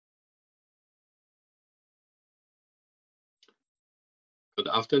Good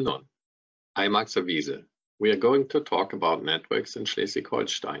afternoon. I'm Max Wiese. We are going to talk about networks in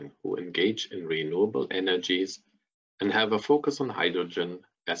Schleswig-Holstein who engage in renewable energies and have a focus on hydrogen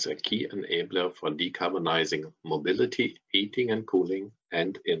as a key enabler for decarbonizing mobility, heating and cooling,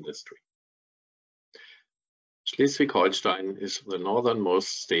 and industry. Schleswig-Holstein is the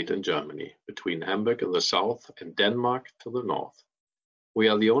northernmost state in Germany, between Hamburg in the south and Denmark to the north. We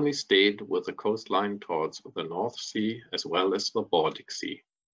are the only state with a coastline towards the North Sea as well as the Baltic Sea,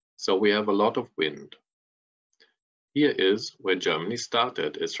 so we have a lot of wind. Here is where Germany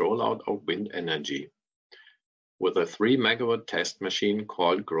started its rollout of wind energy, with a 3 megawatt test machine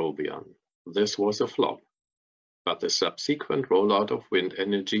called Grobian. This was a flop, but the subsequent rollout of wind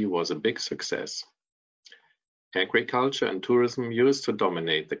energy was a big success. Agriculture and tourism used to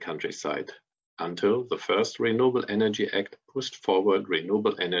dominate the countryside, until the first Renewable Energy Act pushed forward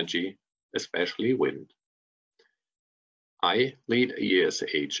renewable energy, especially wind. I lead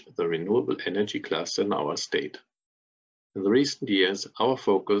ESH, the renewable energy cluster in our state. In the recent years, our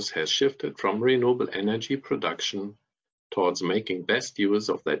focus has shifted from renewable energy production towards making best use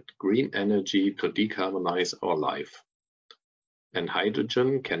of that green energy to decarbonize our life. And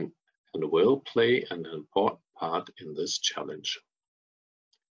hydrogen can and will play an important part in this challenge.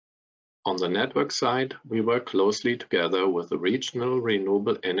 On the network side, we work closely together with the Regional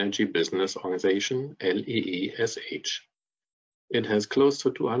Renewable Energy Business Organization, LEESH. It has close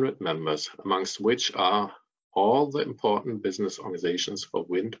to 200 members, amongst which are all the important business organizations for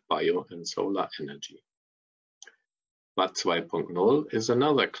wind, bio, and solar energy. Watt2.0 is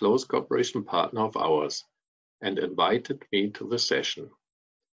another close cooperation partner of ours and invited me to the session.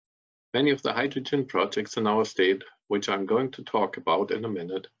 Many of the hydrogen projects in our state, which I'm going to talk about in a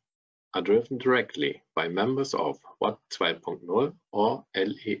minute, are driven directly by members of Watt2.0 or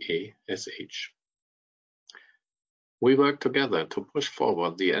LEESH. We work together to push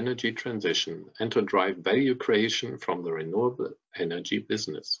forward the energy transition and to drive value creation from the renewable energy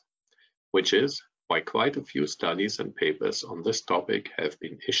business, which is why quite a few studies and papers on this topic have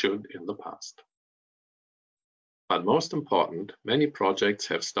been issued in the past. But most important, many projects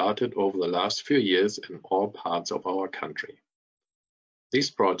have started over the last few years in all parts of our country.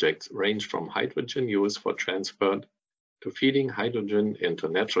 These projects range from hydrogen use for transport to feeding hydrogen into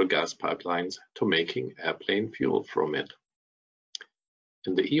natural gas pipelines to making airplane fuel from it.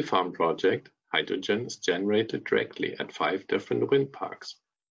 In the eFarm project, hydrogen is generated directly at 5 different wind parks.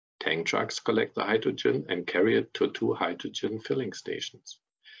 Tank trucks collect the hydrogen and carry it to 2 hydrogen filling stations.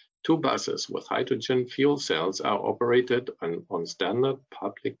 2 buses with hydrogen fuel cells are operated on standard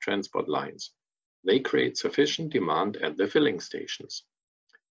public transport lines. They create sufficient demand at the filling stations.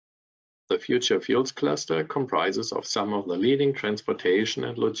 The Future Fuels cluster comprises of some of the leading transportation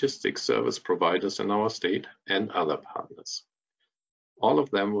and logistics service providers in our state and other partners. All of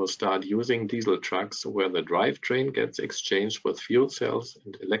them will start using diesel trucks where the drivetrain gets exchanged with fuel cells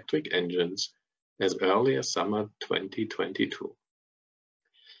and electric engines as early as summer 2022.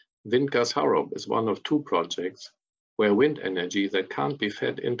 Windgas Harup is one of 2 projects where wind energy that can't be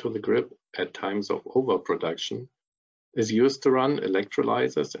fed into the grid at times of overproduction is used to run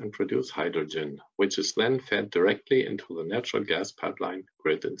electrolyzers and produce hydrogen, which is then fed directly into the natural gas pipeline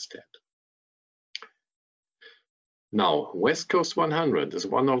grid instead. Now, West Coast 100 is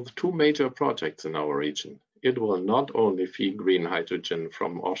one of the 2 major projects in our region. It will not only feed green hydrogen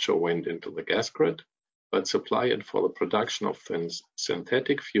from offshore wind into the gas grid, but supply it for the production of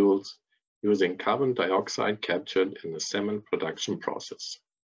synthetic fuels using carbon dioxide captured in the cement production process.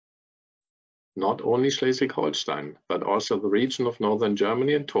 Not only Schleswig-Holstein, but also the region of northern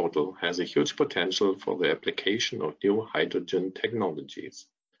Germany in total has a huge potential for the application of new hydrogen technologies.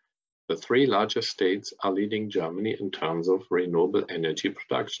 The 3 largest states are leading Germany in terms of renewable energy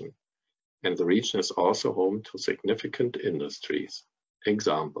production, and the region is also home to significant industries.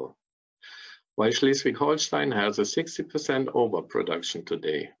 Example: while Schleswig-Holstein has a 60% overproduction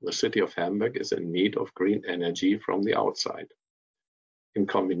today, the city of Hamburg is in need of green energy from the outside. In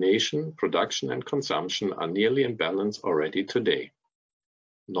combination, production and consumption are nearly in balance already today.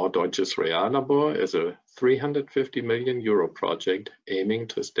 Norddeutsches Reallabor is a 350 million euro project aiming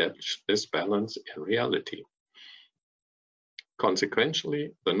to establish this balance in reality.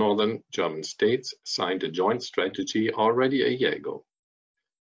 Consequently, the northern German states signed a joint strategy already a year ago.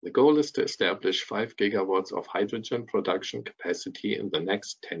 The goal is to establish 5 gigawatts of hydrogen production capacity in the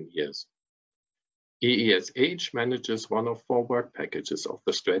next 10 years. EESH manages one of 4 work packages of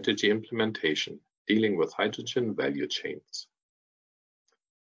the strategy implementation, dealing with hydrogen value chains.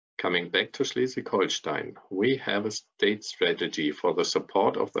 Coming back to Schleswig-Holstein, we have a state strategy for the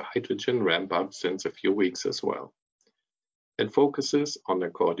support of the hydrogen ramp-up since a few weeks as well. It focuses on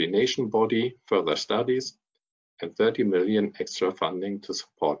a coordination body, further studies, and 30 million extra funding to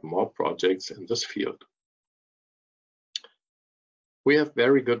support more projects in this field. We have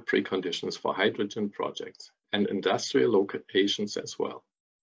very good preconditions for hydrogen projects and industrial locations as well,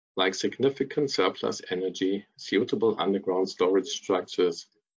 like significant surplus energy, suitable underground storage structures,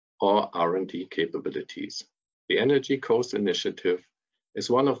 or R&D capabilities. The Energy Coast Initiative is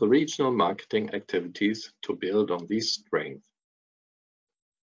one of the regional marketing activities to build on these strengths.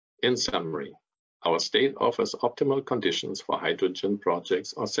 In summary, our state offers optimal conditions for hydrogen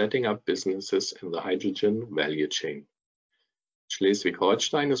projects or setting up businesses in the hydrogen value chain.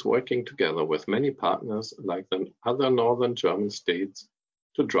 Schleswig-Holstein is working together with many partners like the other northern German states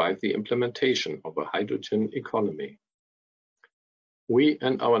to drive the implementation of a hydrogen economy. We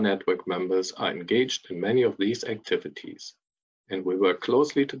and our network members are engaged in many of these activities, and we work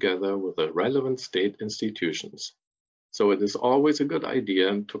closely together with the relevant state institutions. So it is always a good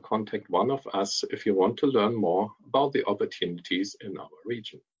idea to contact one of us if you want to learn more about the opportunities in our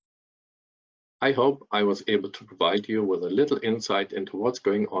region. I hope I was able to provide you with a little insight into what's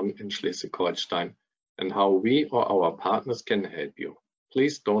going on in Schleswig-Holstein and how we or our partners can help you.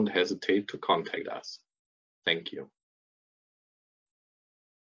 Please don't hesitate to contact us. Thank you.